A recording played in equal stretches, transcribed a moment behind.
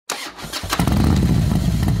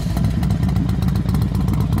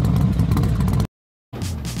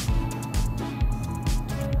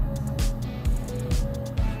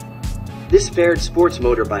fared sports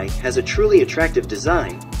motorbike has a truly attractive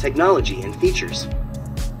design, technology and features.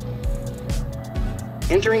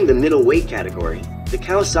 Entering the middleweight category, the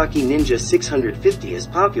Kawasaki Ninja 650 is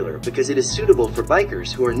popular because it is suitable for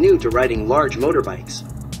bikers who are new to riding large motorbikes.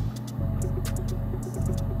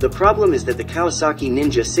 The problem is that the Kawasaki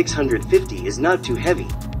Ninja 650 is not too heavy,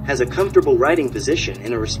 has a comfortable riding position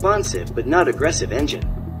and a responsive but not aggressive engine.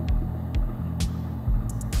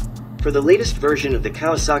 For the latest version of the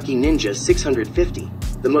Kawasaki Ninja 650,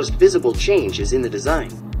 the most visible change is in the design.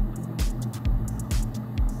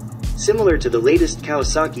 Similar to the latest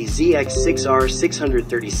Kawasaki ZX-6R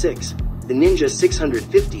 636, the Ninja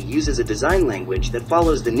 650 uses a design language that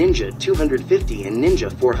follows the Ninja 250 and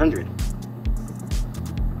Ninja 400.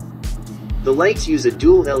 The lights use a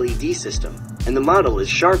dual LED system, and the model is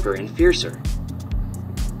sharper and fiercer.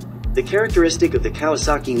 The characteristic of the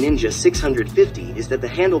Kawasaki Ninja 650 is that the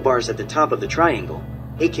handlebars at the top of the triangle,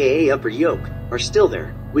 aka upper yoke, are still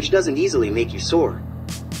there, which doesn't easily make you sore.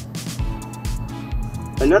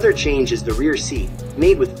 Another change is the rear seat,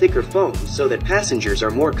 made with thicker foam so that passengers are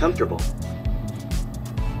more comfortable.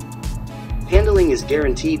 Handling is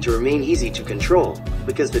guaranteed to remain easy to control,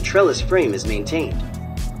 because the trellis frame is maintained.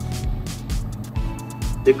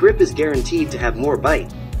 The grip is guaranteed to have more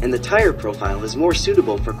bite, and the tire profile is more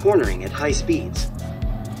suitable for cornering at high speeds.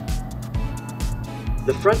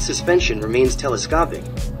 The front suspension remains telescopic,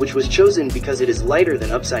 which was chosen because it is lighter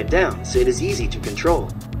than upside down, so it is easy to control.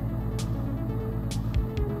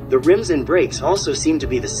 The rims and brakes also seem to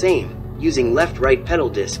be the same, using left-right pedal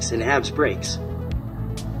discs and ABS brakes.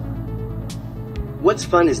 What's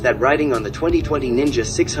fun is that riding on the 2020 Ninja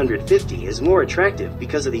 650 is more attractive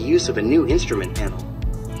because of the use of a new instrument panel.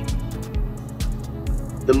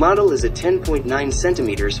 The model is a 10.9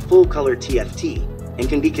 cm full-color TFT, and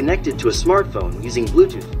can be connected to a smartphone using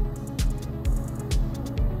Bluetooth.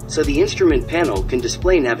 So the instrument panel can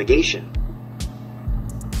display navigation.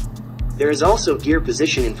 There is also gear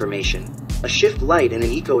position information, a shift light and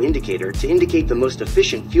an eco indicator to indicate the most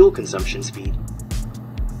efficient fuel consumption speed.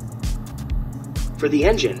 For the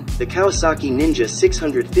engine, the Kawasaki Ninja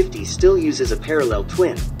 650 still uses a parallel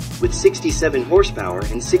twin, with 67 horsepower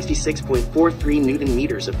and 66.43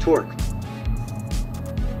 Nm of torque.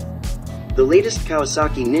 The latest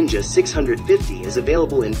Kawasaki Ninja 650 is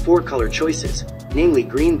available in 4 color choices, namely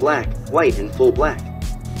green, black, white and full black.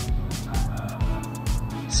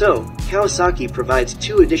 So, Kawasaki provides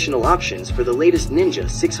 2 additional options for the latest Ninja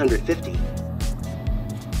 650.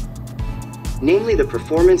 Namely the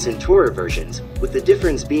Performance and Tourer versions, with the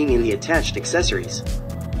difference being in the attached accessories.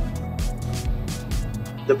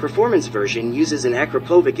 The Performance version uses an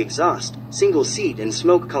Akrapovic exhaust, single seat and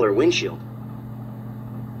smoke color windshield.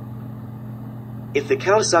 If the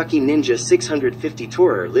Kawasaki Ninja 650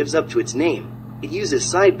 Tourer lives up to its name, it uses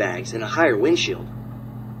side bags and a higher windshield.